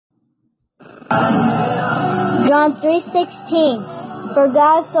John 3:16. For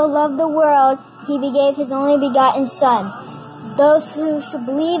God so loved the world, he gave his only begotten Son. Those who shall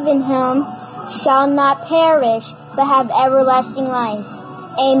believe in him shall not perish, but have everlasting life.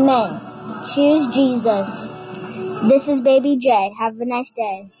 Amen. Choose Jesus. This is Baby J. Have a nice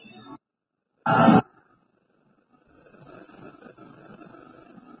day.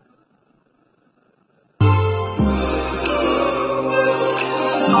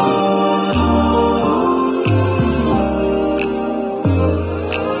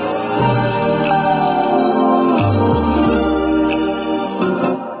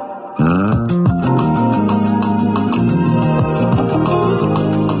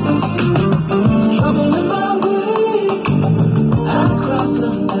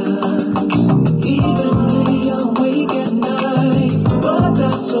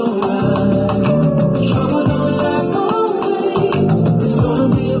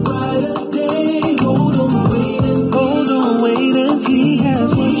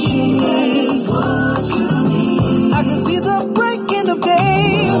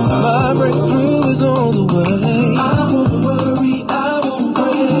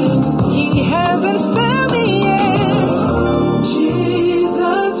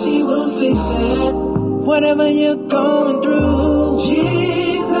 Whatever you're going through,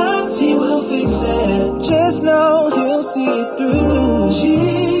 Jesus, he will fix it. Just know he'll see it through.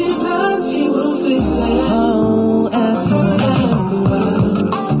 Jesus, he will fix it. Oh, after a while.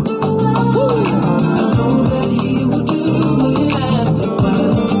 I know that he will do it after a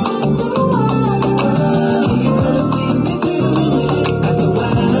while. He's gonna see me through it after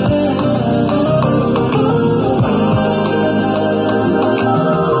a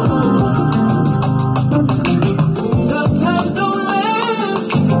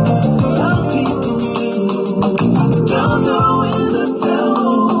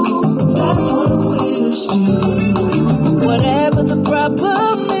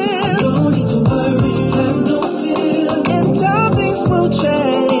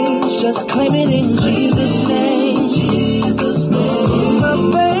claim it in Jesus' name. Jesus' name. My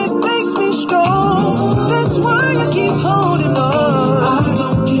faith makes me strong. That's why I keep holding on. I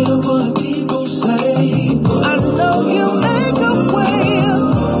don't care what people say, but I know he'll make a way.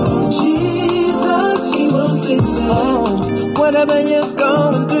 Jesus, he will fix it. Oh, whatever you're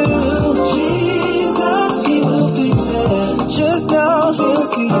going through, Jesus, he will fix it. Just know he'll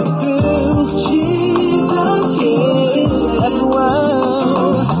see you through. Jesus, he will fix it. After a while.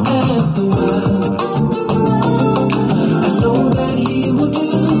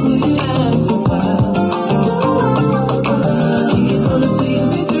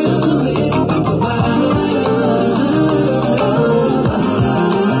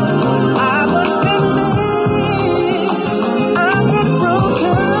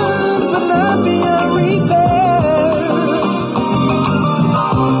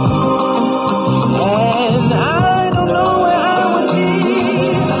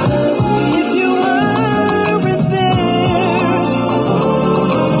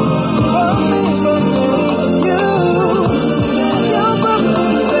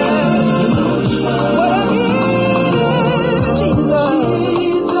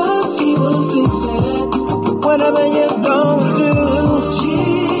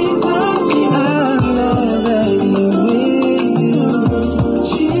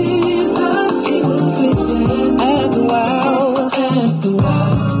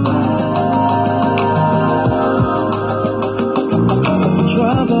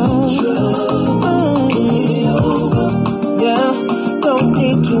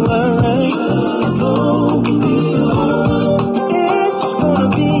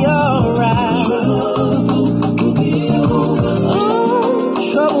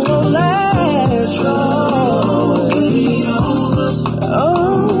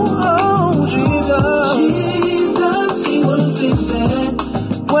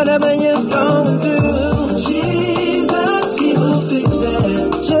 Whatever you're going through, Jesus, he will fix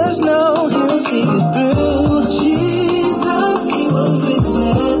it. Just know he'll see you through. Jesus, he will fix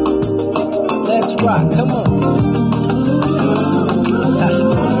it. Let's rock, come on.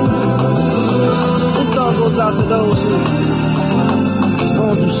 This song goes out to those who's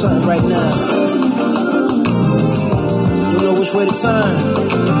going through something right now. Don't know which way to turn.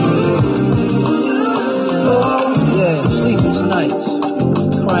 Yeah, sleepless nights.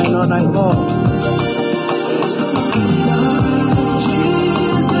 Crying all night long.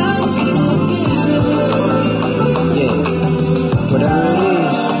 Yeah, whatever it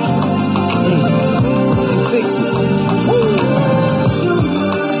is, you can fix it.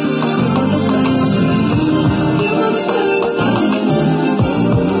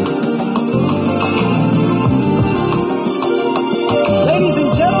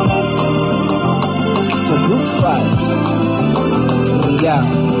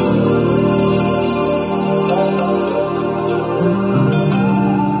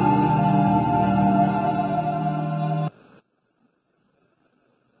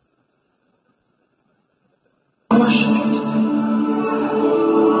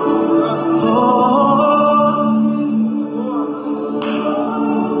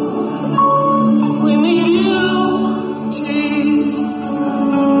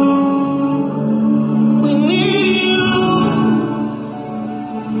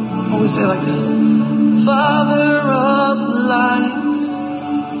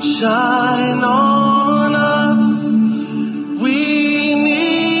 shine on us. We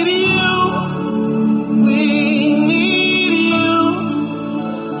need you. We need you.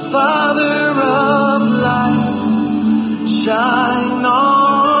 Father of light, shine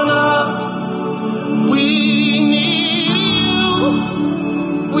on us. We need you.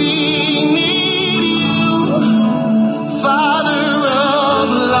 We need you. Father of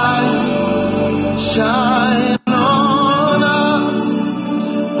light, shine on us.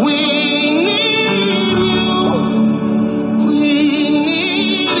 We need you. We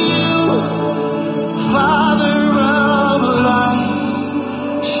need you. Father of light,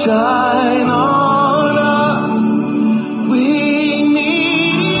 shine on us. We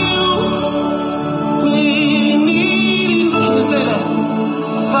need you. We need you. Can you say that?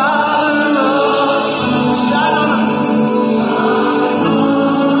 Father of light, shine on us. We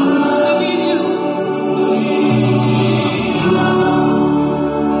need you.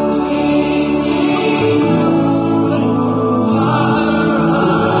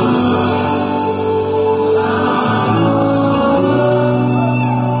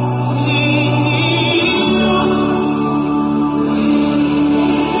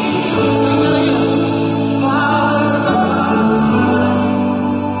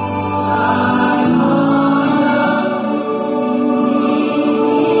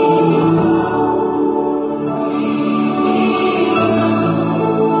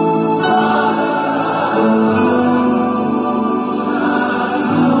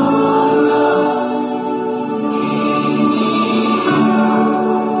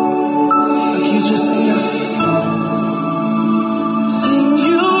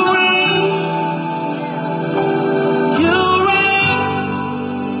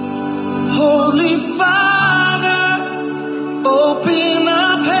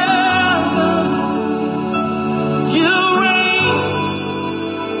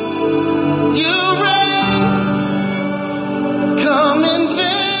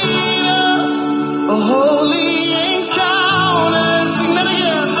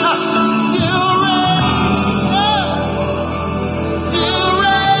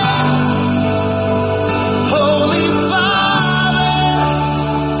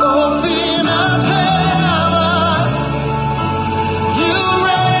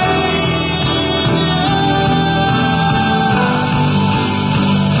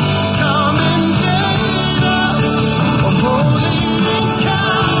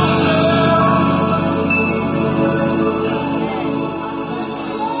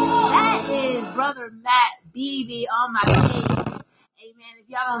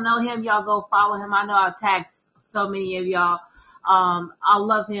 Y'all go follow him. I know I've tagged so many of y'all. I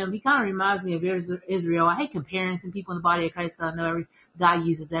love him. He kind of reminds me of Israel. I hate comparing some people in the body of Christ because I know God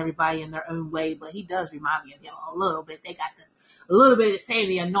uses everybody in their own way, but he does remind me of him a little bit. They got a little bit of the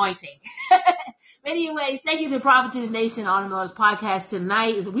same anointing. But anyways, thank you to Prophet to the Nation on Miller's podcast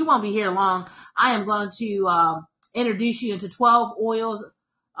tonight. We won't be here long. I am going to introduce you into 12 oils,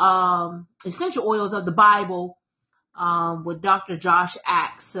 essential oils of the Bible. With Dr. Josh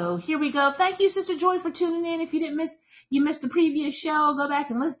Axe. So here we go. Thank you, Sister Joy, for tuning in. If you missed the previous show, go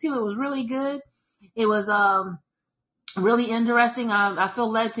back and listen to it. It was really good. It was really interesting. I feel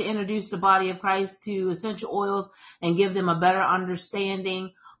led to introduce the body of Christ to essential oils and give them a better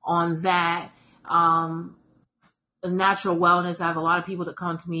understanding on that. Natural wellness. I have a lot of people that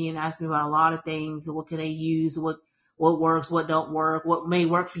come to me and ask me about a lot of things. What can they use? What works, what don't work, what may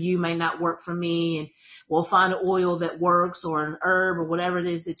work for you may not work for me, and we'll find an oil that works or an herb or whatever it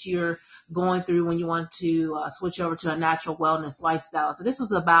is that you're going through when you want to switch over to a natural wellness lifestyle. So this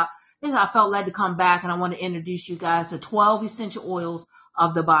I felt led to come back, and I want to introduce you guys to 12 essential oils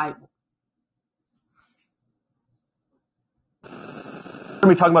of the Bible. We're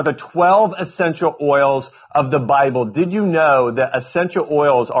going to be talking about the 12 essential oils of the Bible. Did you know that essential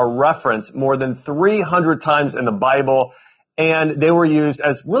oils are referenced more than 300 times in the Bible? And they were used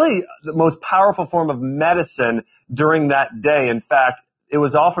as really the most powerful form of medicine during that day. In fact, it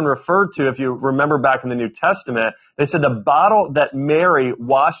was often referred to, if you remember back in the New Testament, they said the bottle that Mary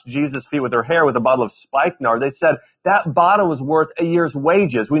washed Jesus' feet with her hair with a bottle of spikenard, they said that bottle was worth a year's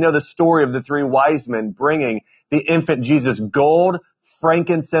wages. We know the story of the three wise men bringing the infant Jesus gold,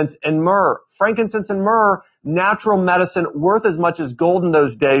 frankincense, and myrrh. Frankincense and myrrh, natural medicine, worth as much as gold in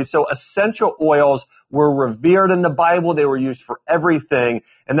those days. So essential oils were revered in the Bible. They were used for everything.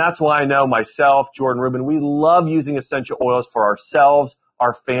 And that's why I know myself, Jordan Rubin, we love using essential oils for ourselves,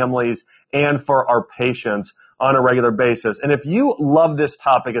 our families, and for our patients on a regular basis. And if you love this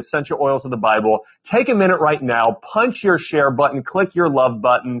topic, essential oils of the Bible, take a minute right now, punch your share button, click your love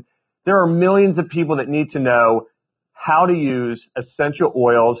button. There are millions of people that need to know how to use essential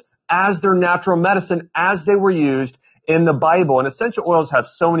oils as their natural medicine as they were used in the Bible. And essential oils have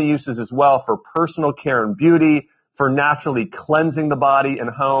so many uses as well for personal care and beauty, for naturally cleansing the body and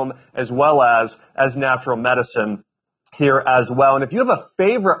home, as well as natural medicine here as well. And if you have a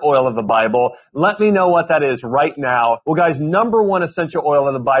favorite oil of the Bible, let me know what that is right now. Well, guys, number one essential oil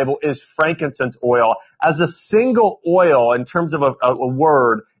of the Bible is frankincense oil. As a single oil, in terms of a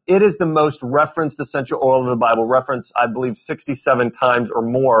word, it is the most referenced essential oil of the Bible, referenced, I believe, 67 times or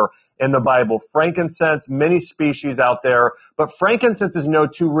more in the Bible. Frankincense, many species out there, but frankincense is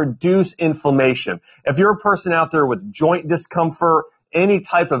known to reduce inflammation. If you're a person out there with joint discomfort, any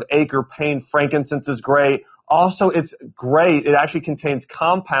type of ache or pain, frankincense is great. Also, it's great. It actually contains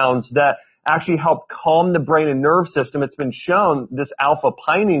compounds that actually help calm the brain and nerve system. It's been shown, this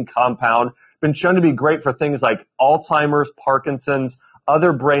alpha-pinene compound, been shown to be great for things like Alzheimer's, Parkinson's,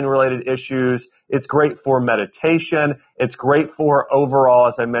 other brain-related issues. It's great for meditation. It's great for overall,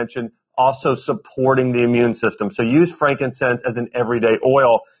 as I mentioned, also supporting the immune system. So use frankincense as an everyday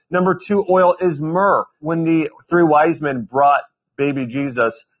oil. Number two oil is myrrh. When the three wise men brought baby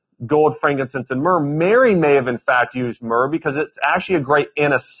Jesus gold, frankincense, and myrrh, Mary may have in fact used myrrh because it's actually a great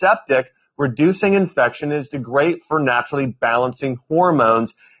antiseptic, reducing infection, is great for naturally balancing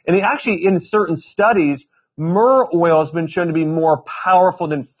hormones. And actually, in certain studies, myrrh oil has been shown to be more powerful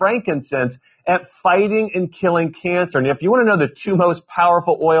than frankincense at fighting and killing cancer. And if you want to know the two most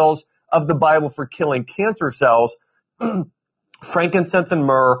powerful oils of the Bible for killing cancer cells, frankincense and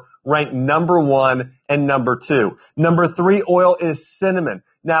myrrh rank number one and number two. Number three oil is cinnamon.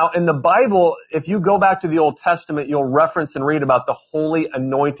 Now, in the Bible, if you go back to the Old Testament, you'll reference and read about the holy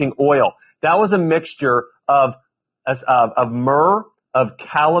anointing oil. That was a mixture of myrrh, of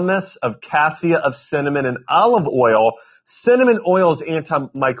calamus, of cassia, of cinnamon, and olive oil. Cinnamon oil is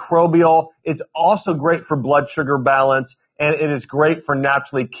antimicrobial. It's also great for blood sugar balance, and it is great for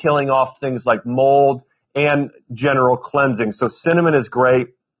naturally killing off things like mold and general cleansing. So cinnamon is great.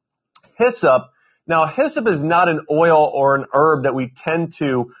 Hyssop. Now, hyssop is not an oil or an herb that we tend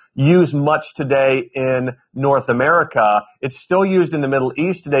to use much today in North America. It's still used in the Middle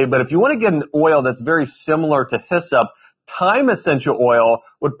East today, but if you want to get an oil that's very similar to hyssop, thyme essential oil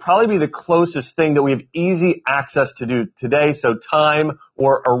would probably be the closest thing that we have easy access to do today. So thyme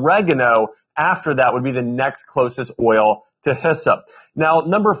or oregano after that would be the next closest oil to hyssop. Now,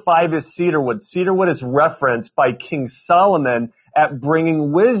 number five is cedarwood. Cedarwood is referenced by King Solomon at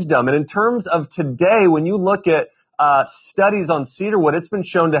bringing wisdom. And in terms of today, when you look at studies on cedarwood, it's been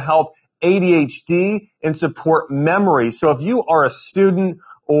shown to help ADHD and support memory. So if you are a student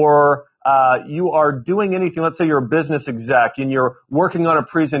or you are doing anything, let's say you're a business exec and you're working on a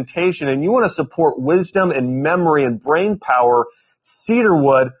presentation and you want to support wisdom and memory and brain power,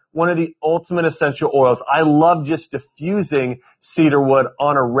 cedarwood, one of the ultimate essential oils. I love just diffusing cedarwood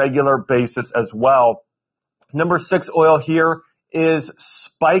on a regular basis as well. Number six oil here is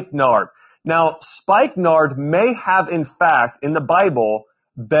spikenard. Now, spikenard may have, in fact, in the Bible,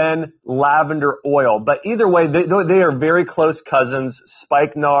 been lavender oil. But either way, they are very close cousins,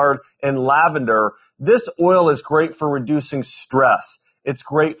 spikenard and lavender. This oil is great for reducing stress. It's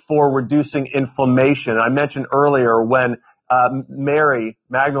great for reducing inflammation. I mentioned earlier when Mary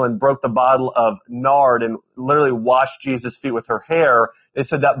Magdalene broke the bottle of nard and literally washed Jesus' feet with her hair, they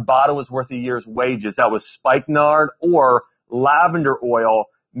said that bottle was worth a year's wages. That was spikenard or lavender oil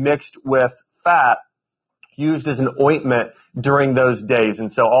mixed with fat used as an ointment during those days. And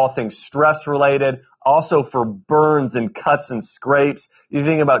so all things stress related, also for burns and cuts and scrapes. You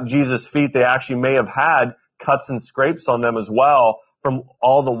think about Jesus' feet, they actually may have had cuts and scrapes on them as well from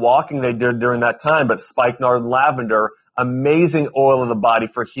all the walking they did during that time. But spikenard and lavender, amazing oil of the body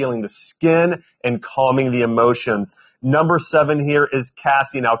for healing the skin and calming the emotions. Number seven here is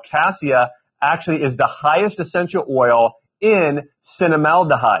cassia. Now, cassia actually is the highest essential oil in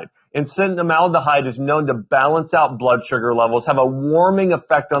cinnamaldehyde. And cinnamaldehyde is known to balance out blood sugar levels, have a warming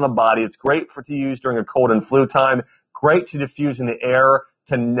effect on the body. It's great to use during a cold and flu time, great to diffuse in the air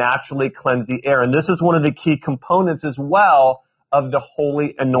to naturally cleanse the air. And this is one of the key components as well of the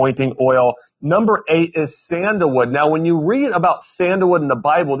holy anointing oil. Number eight is sandalwood. Now, when you read about sandalwood in the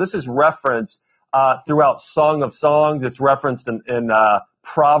Bible, this is referenced throughout Song of Songs. It's referenced in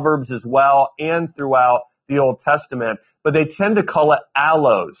Proverbs as well and throughout the Old Testament. But they tend to call it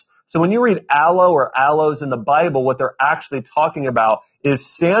aloes. So when you read aloe or aloes in the Bible, what they're actually talking about is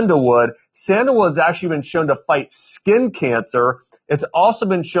sandalwood. Sandalwood has actually been shown to fight skin cancer. It's also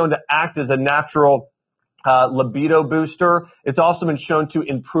been shown to act as a natural libido booster. It's also been shown to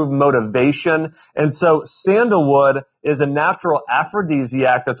improve motivation. And so sandalwood is a natural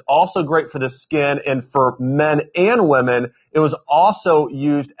aphrodisiac that's also great for the skin and for men and women. It was also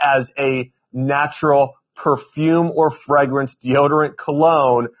used as a natural perfume or fragrance, deodorant,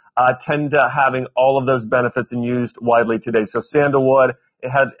 cologne, tend to having all of those benefits and used widely today. So sandalwood, it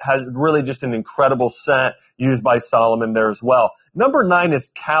has really just an incredible scent used by Solomon there as well. Number 9 is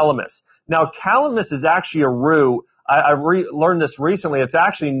calamus. Now, calamus is actually a root. I learned this recently. It's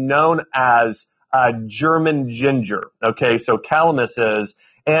actually known as German ginger. Okay, so calamus is,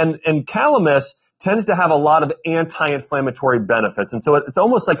 and calamus tends to have a lot of anti-inflammatory benefits. And so it's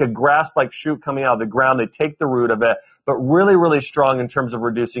almost like a grass-like shoot coming out of the ground. They take the root of it, but really, really strong in terms of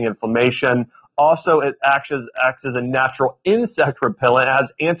reducing inflammation. Also, it acts as a natural insect repellent. It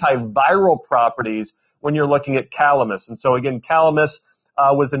has antiviral properties when you're looking at calamus. And so again, calamus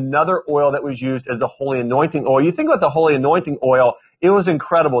was another oil that was used as the holy anointing oil. You think about the holy anointing oil, it was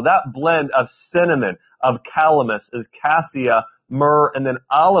incredible. That blend of cinnamon, of calamus, is cassia, myrrh, and then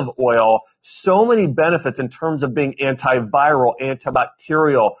olive oil. So many benefits in terms of being antiviral,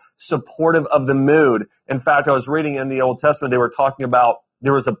 antibacterial, supportive of the mood. In fact, I was reading in the Old Testament, they were talking about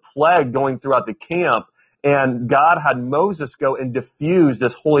there was a plague going throughout the camp, and God had Moses go and diffuse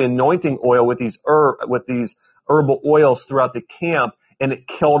this holy anointing oil with these herbal oils throughout the camp, and it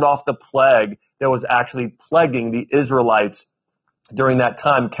killed off the plague that was actually plaguing the Israelites during that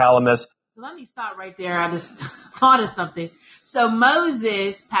time. Calamus. So let me stop right there. I just thought of something. So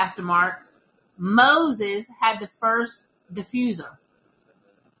Moses, Pastor Mark, Moses had the first diffuser.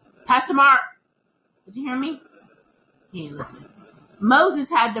 Pastor Mark, did you hear me? He ain't listening. Moses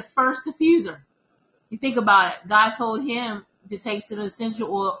had the first diffuser. You think about it. God told him to take some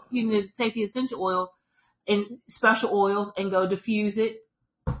essential oil, take the essential oil and special oils and go diffuse it.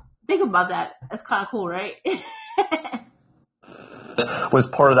 Think about that. That's kind of cool, right? Was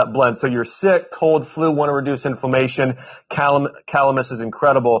part of that blend. So you're sick, cold, flu, want to reduce inflammation. Calamus is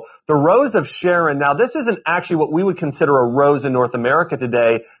incredible. The rose of Sharon. Now, this isn't actually what we would consider a rose in North America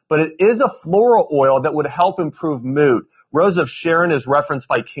today, but it is a floral oil that would help improve mood. Rose of Sharon is referenced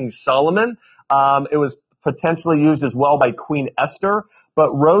by King Solomon. It was potentially used as well by Queen Esther.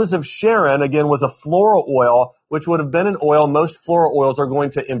 But Rose of Sharon, again, was a floral oil, which would have been an oil. Most floral oils are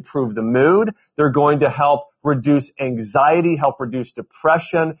going to improve the mood. They're going to help reduce anxiety, help reduce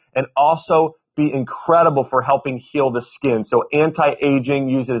depression, and also be incredible for helping heal the skin. So anti-aging,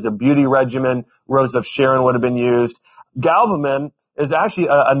 use it as a beauty regimen. Rose of Sharon would have been used. Galbanum is actually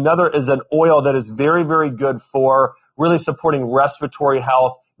an oil that is very, very good for really supporting respiratory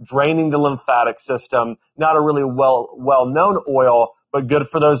health, draining the lymphatic system. Not a really well-known oil, but good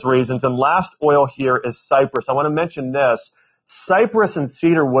for those reasons. And last oil here is cypress. I want to mention this. Cypress and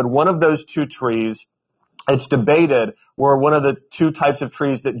cedarwood, one of those two trees, it's debated, were one of the two types of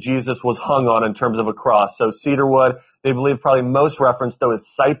trees that Jesus was hung on in terms of a cross. So cedarwood, they believe probably most referenced though is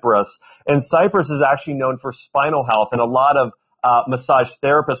cypress. And cypress is actually known for spinal health. And a lot of massage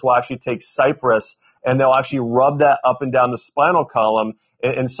therapists will actually take cypress and they'll actually rub that up and down the spinal column.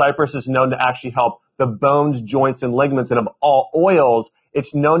 And cypress is known to actually help the bones, joints, and ligaments. And of all oils,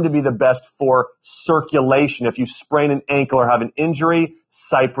 it's known to be the best for circulation. If you sprain an ankle or have an injury,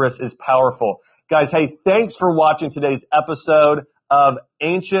 cypress is powerful. Guys, hey, thanks for watching today's episode of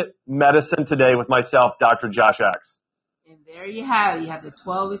Ancient Medicine Today with myself, Dr. Josh Axe. And there you have it. You have the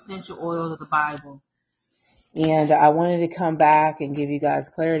 12 essential oils of the Bible. And I wanted to come back and give you guys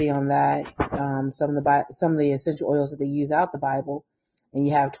clarity on that. Some of the essential oils that they use out the Bible. And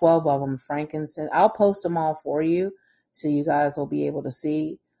you have 12 of them, frankincense. I'll post them all for you so you guys will be able to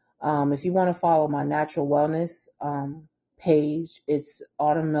see. If you want to follow my natural wellness page, it's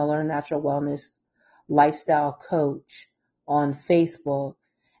Autumn Miller, Natural Wellness Lifestyle Coach on Facebook.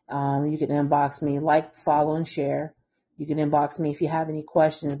 You can inbox me, like, follow, and share. You can inbox me if you have any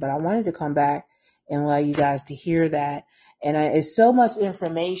questions. But I wanted to come back and allow you guys to hear that. And it's so much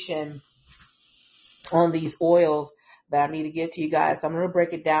information on these oils that I need to get to you guys. So I'm going to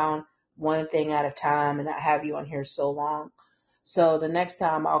break it down one thing at a time and not have you on here so long. So the next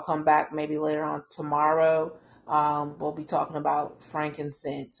time I'll come back, maybe later on tomorrow, we'll be talking about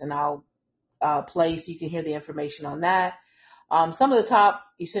frankincense, and I'll play so you can hear the information on that. Some of the top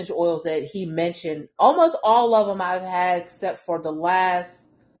essential oils that he mentioned, almost all of them I've had except for the last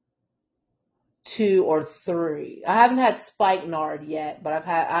 2 or 3. I haven't had spikenard yet, but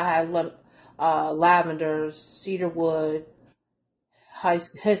I had lavender, cedarwood,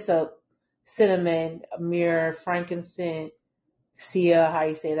 hyssop, cinnamon, myrrh, frankincense, cassia, how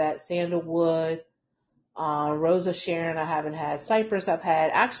you say that, sandalwood, Rosa Sharon, I haven't had. Cypress, I've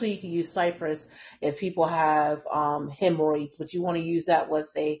had. Actually, you can use cypress if people have hemorrhoids, but you want to use that with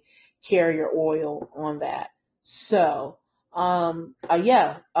a carrier oil on that. So,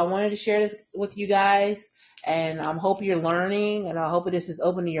 yeah, I wanted to share this with you guys, and I'm hoping you're learning, and I hope this is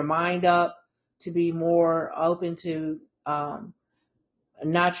opening your mind up to be more open to a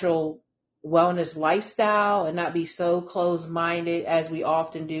natural wellness lifestyle and not be so closed-minded as we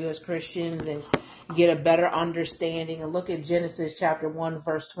often do as Christians, and get a better understanding. And look at Genesis chapter 1,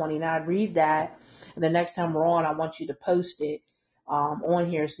 verse 29. Read that. And the next time we're on, I want you to post it on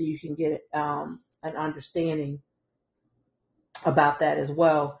here so you can get an understanding about that as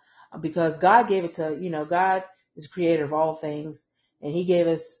well. Because God gave it to, God is creator of all things, and he gave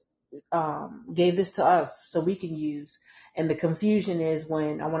this to us so we can use. And the confusion is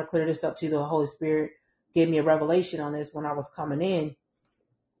when I want to clear this up too, the Holy Spirit gave me a revelation on this when I was coming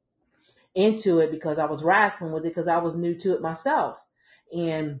into it, because I was wrestling with it because I was new to it myself.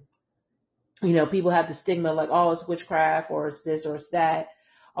 And, people have the stigma like, oh, it's witchcraft or it's this or it's that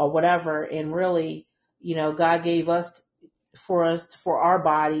or whatever. And really, God gave us for our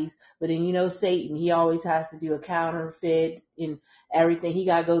bodies, but then, Satan, he always has to do a counterfeit in everything. He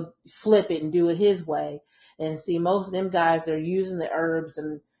got to go flip it and do it his way. And see, most of them guys, they're using the herbs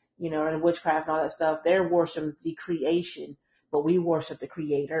and, and witchcraft and all that stuff. They're worshiping the creation, but we worship the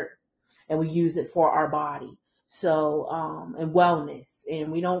creator, and we use it for our body. So, and wellness,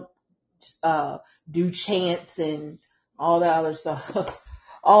 and we don't, do chants and all that other stuff,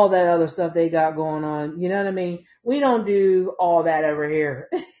 all that other stuff they got going on. You know what I mean? We don't do all that over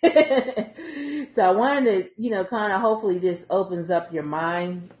here. So I wanted to, kind of hopefully this opens up your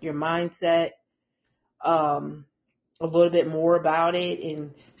mind, your mindset, a little bit more about it,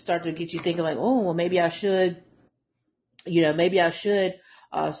 and start to get you thinking like, oh, well, maybe I should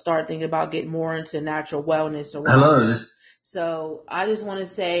start thinking about getting more into natural wellness or whatever. Hello. So I just want to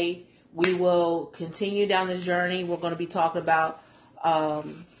say we will continue down this journey. We're going to be talking about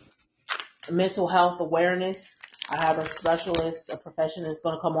mental health awareness. I have a specialist, a professional that's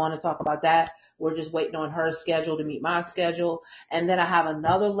going to come on and talk about that. We're just waiting on her schedule to meet my schedule. And then I have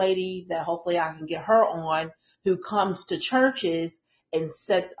another lady that hopefully I can get her on, who comes to churches and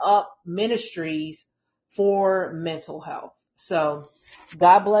sets up ministries for mental health. So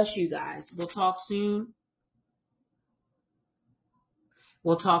God bless you guys. We'll talk soon.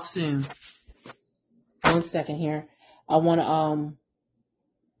 One second here. I want to,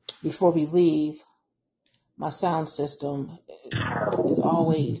 before we leave, my sound system is I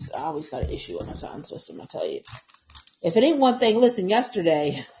always got an issue with my sound system, I tell you. If it ain't one thing, listen,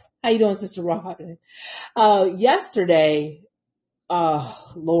 yesterday, how you doing, Sister Robin? Yesterday,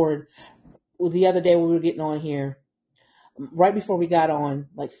 Lord, the other day when we were getting on here, right before we got on,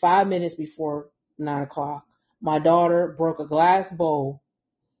 like 5 minutes before 9 o'clock, my daughter broke a glass bowl,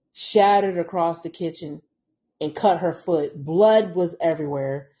 shattered across the kitchen, and cut her foot. Blood was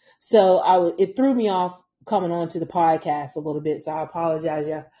everywhere. So it threw me off coming on to the podcast a little bit. So I apologize.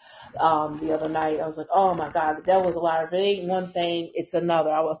 Yeah. The other night I was like, oh my God, the devil was a liar. If it ain't one thing, it's another.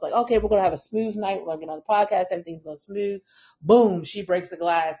 I was like, okay, we're going to have a smooth night. We're going to get on the podcast. Everything's going smooth. Boom. She breaks the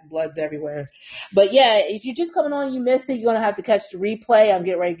glass. Blood's everywhere. But yeah, if you're just coming on, you missed it. You're going to have to catch the replay. I'm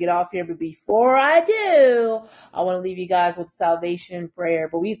getting ready to get off here. But before I do, I want to leave you guys with salvation prayer.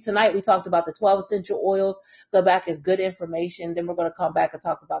 But tonight we talked about the 12 essential oils. Go back, as good information. Then we're going to come back and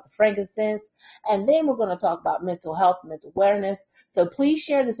talk about the frankincense. And then we're going to talk about mental health, mental awareness. So please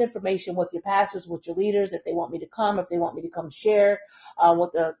share this information with your pastors, with your leaders, if they want me to come share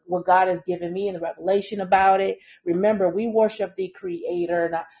what God has given me and the revelation about it. Remember, we worship the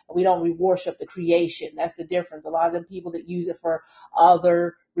creator, we don't worship the creation. That's the difference. A lot of them people that use it for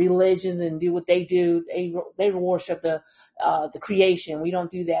other religions and do what they do, they worship the creation. We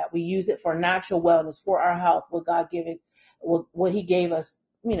don't do that. We use it for natural wellness, for our health, what he gave us,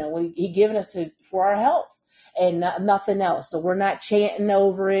 what he given us for our health, and nothing else. So we're not chanting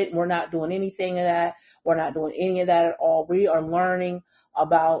over it. We're not doing anything of that. We're not doing any of that at all. We are learning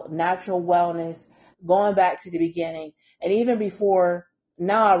about natural wellness, going back to the beginning. And even before,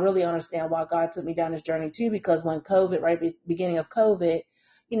 now I really understand why God took me down this journey too, because when COVID, right, beginning of COVID,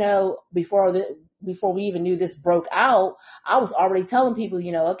 before we even knew this broke out, I was already telling people,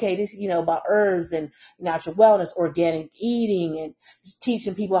 okay, this, about herbs and natural wellness, organic eating, and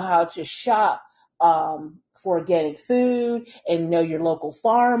teaching people how to shop, for organic food and know your local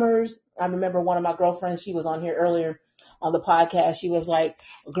farmers. I remember one of my girlfriends, she was on here earlier on the podcast. She was like,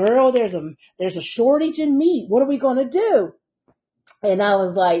 girl, there's a shortage in meat. What are we going to do? And I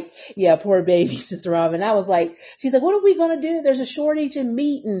was like, yeah, poor baby, Sister Robin. I was like, she's like, what are we going to do? There's a shortage in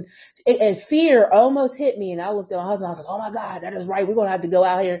meat. And fear almost hit me. And I looked at my husband. I was like, oh my God, that is right. We're going to have to go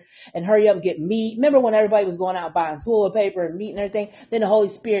out here and hurry up and get meat. Remember when everybody was going out buying toilet paper and meat and everything? Then the Holy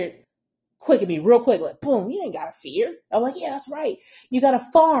Spirit quickened me real quick, like, boom, you ain't got to fear. I'm like, yeah, that's right. You got to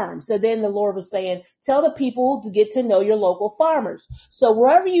farm. So then the Lord was saying, tell the people to get to know your local farmers. So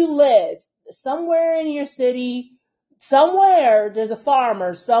wherever you live, somewhere in your city, somewhere there's a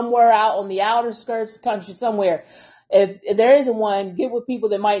farmer, somewhere out on the outer skirts of the country, somewhere. If there isn't one, get with people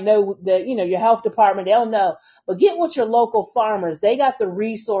that might know that, your health department, they'll know. But get with your local farmers. They got the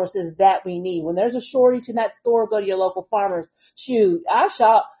resources that we need. When there's a shortage in that store, go to your local farmers. Shoot, I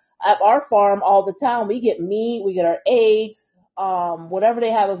shop at our farm all the time. We get meat, we get our eggs, whatever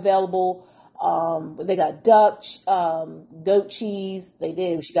they have available. They got duck, goat cheese. They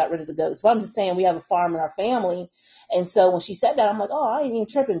did. She got rid of the goats. But I'm just saying we have a farm in our family. And so when she said that, I'm like, oh, I ain't even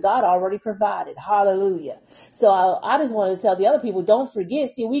tripping. God already provided. Hallelujah. So I just wanted to tell the other people, don't forget.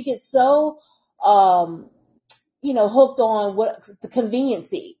 See, we get so, hooked on what the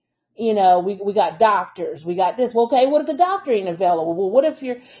conveniency. We got doctors, we got this. Well, okay, what if the doctor ain't available? Well, what if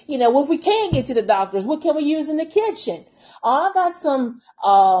what if we can't get to the doctors? What can we use in the kitchen? I got some,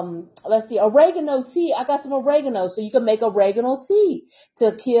 oregano tea. I got some oregano, so you can make oregano tea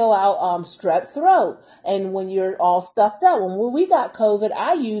to kill out, strep throat. And when you're all stuffed up, when we got COVID,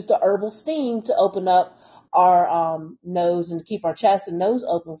 I used the herbal steam to open up our, nose and keep our chest and nose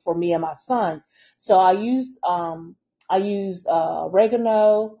open for me and my son. So I used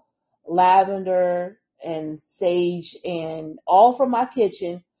oregano, lavender, and sage, and all from my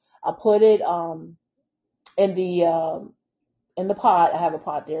kitchen. I put it in the pot. I have a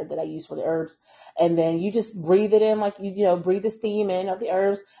pot there that I use for the herbs. And then you just breathe it in, like breathe the steam in of the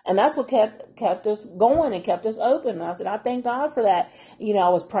herbs. And that's what kept us going and kept us open. And I said, I thank God for that. I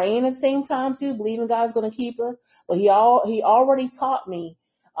was praying at the same time too, believing God's going to keep us. But he already taught me,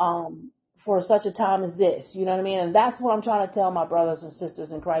 for such a time as this, you know what I mean? And that's what I'm trying to tell my brothers and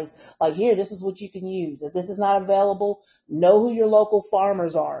sisters in Christ. Like, here, this is what you can use. If this is not available, know who your local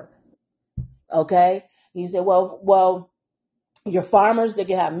farmers are. Okay? He said, well, your farmers, they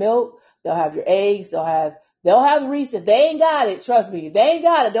can have milk, they'll have your eggs, they'll have Reese. If they ain't got it, trust me, if they ain't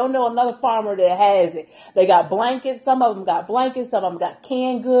got it, don't know another farmer that has it. They got blankets, some of them got blankets, some of them got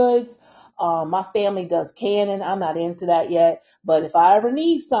canned goods. My family does canning. I'm not into that yet, but if I ever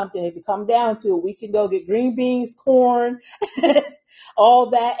need something, if it come down to it, we can go get green beans, corn, all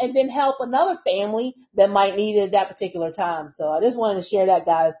that, and then help another family that might need it at that particular time. So I just wanted to share that,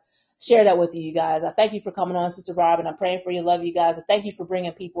 guys. Share that with you guys. I thank you for coming on, Sister Robin. I'm praying for you. Love you guys. I thank you for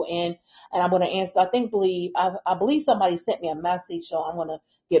bringing people in. And I'm going to answer. I believe somebody sent me a message, so I'm going to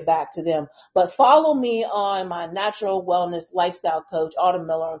get back to them. But follow me on my natural wellness lifestyle coach, Autumn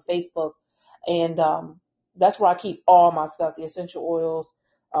Miller, on Facebook. And that's where I keep all my stuff, the essential oils,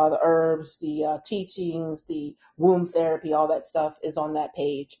 the herbs, the teachings, the womb therapy, all that stuff is on that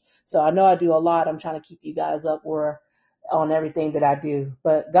page. So I know I do a lot. I'm trying to keep you guys up on everything that I do.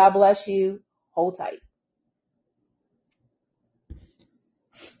 But God bless you. Hold tight.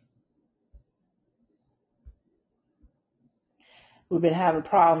 We've been having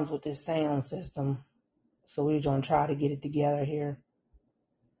problems with this sound system, so we're going to try to get it together here.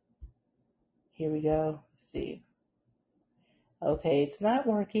 Here we go. Let's see. Okay, it's not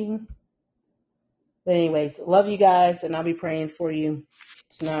working. But anyways, love you guys, and I'll be praying for you.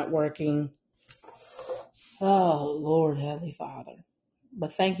 It's not working. Oh, Lord, Heavenly Father.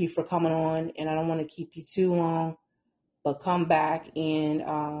 But thank you for coming on, and I don't want to keep you too long, but come back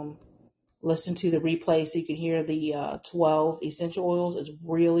and listen to the replay so you can hear the 12 essential oils. It's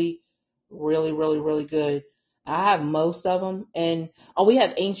really, really, really, really good. I have most of them, and we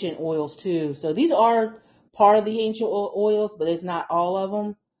have ancient oils too. So these are part of the ancient oils, but it's not all of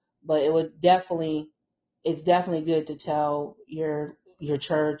them. But it's definitely good to tell your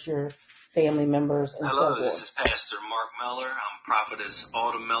church, your family members, and Hello, so forth. this is Pastor Mark Miller. I'm Prophetess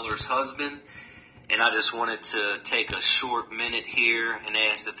Autumn Miller's husband. And I just wanted to take a short minute here and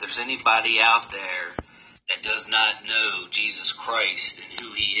ask that there's anybody out there that does not know Jesus Christ and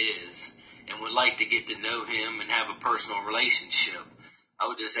who he is and would like to get to know him and have a personal relationship. I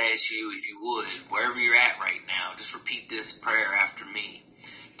would just ask you, if you would, wherever you're at right now, just repeat this prayer after me.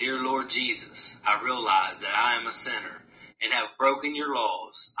 Dear Lord Jesus, I realize that I am a sinner and have broken your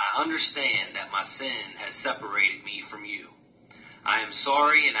laws. I understand that my sin has separated me from you. I am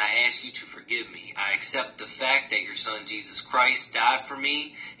sorry, and I ask you to forgive me. I accept the fact that your son Jesus Christ died for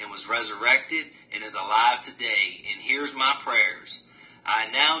me and was resurrected and is alive today, and hears my prayers.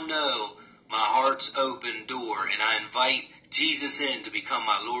 I now know my heart's open door, and I invite Jesus in to become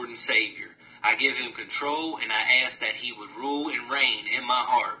my Lord and Savior. I give him control, and I ask that he would rule and reign in my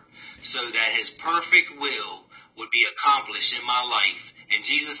heart so that his perfect will would be accomplished in my life. In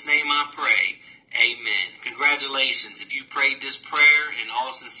Jesus' name I pray. Amen. Congratulations. If you prayed this prayer in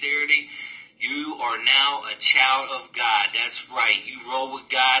all sincerity, you are now a child of God. That's right. You roll with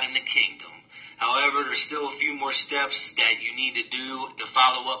God in the kingdom. However, there's still a few more steps that you need to do to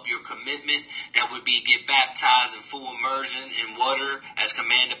follow up your commitment. That would be get baptized in full immersion in water as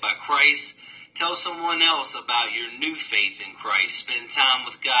commanded by Christ. Tell someone else about your new faith in Christ. Spend time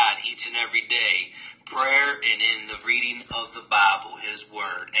with God each and every day. Prayer and in the reading of the Bible, his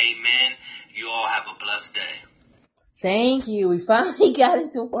word. Amen. You all have a blessed day. Thank you. We finally got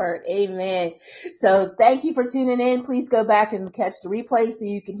it to work. Amen. So thank you for tuning in. Please go back and catch the replay so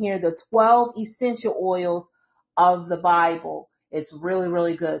you can hear the 12 essential oils of the Bible. It's really,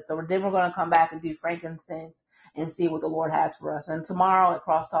 really good. So then we're going to come back and do frankincense and see what the Lord has for us. And tomorrow at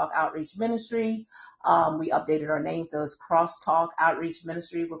Crosstalk Outreach Ministry, we updated our name. So it's Crosstalk Outreach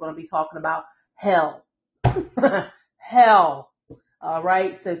Ministry. We're going to be talking about hell. Hell. All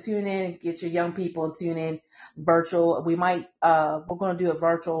right. So tune in, get your young people and tune in virtual. We're going to do it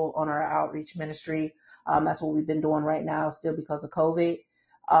virtual on our outreach ministry. That's what we've been doing right now still because of COVID.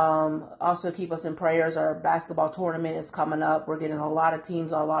 Also keep us in prayers. Our basketball tournament is coming up. We're getting a lot of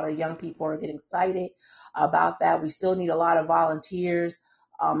teams, a lot of young people are getting excited about that. We still need a lot of volunteers.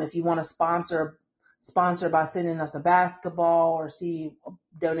 If you want to sponsor by sending us a basketball or see a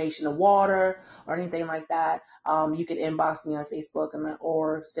donation of water or anything like that, you can inbox me on Facebook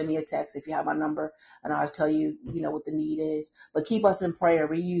or send me a text if you have my number, and I'll tell you, what the need is. But keep us in prayer.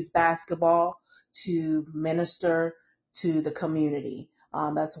 We use basketball to minister to the community.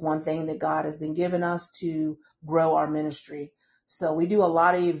 That's one thing that God has been giving us to grow our ministry. So we do a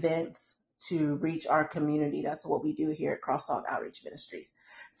lot of events to reach our community. That's what we do here at Crosstalk Outreach Ministries.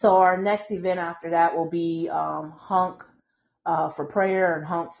 So our next event after that will be Hunk for prayer and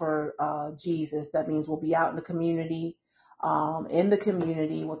Hunk for Jesus. That means we'll be out in the community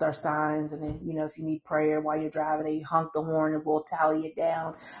with our signs. And then, if you need prayer while you're driving, they honk the horn and we'll tally it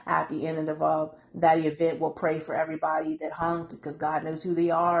down at the end of that event. We'll pray for everybody that honked because God knows who they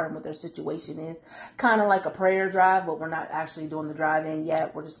are and what their situation is. Kind of like a prayer drive, but we're not actually doing the drive-in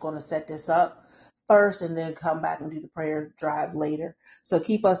yet. We're just going to set this up first and then come back and do the prayer drive later. So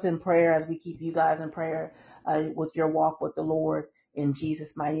keep us in prayer as we keep you guys in prayer with your walk with the Lord in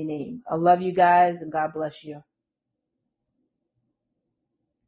Jesus' mighty name. I love you guys and God bless you.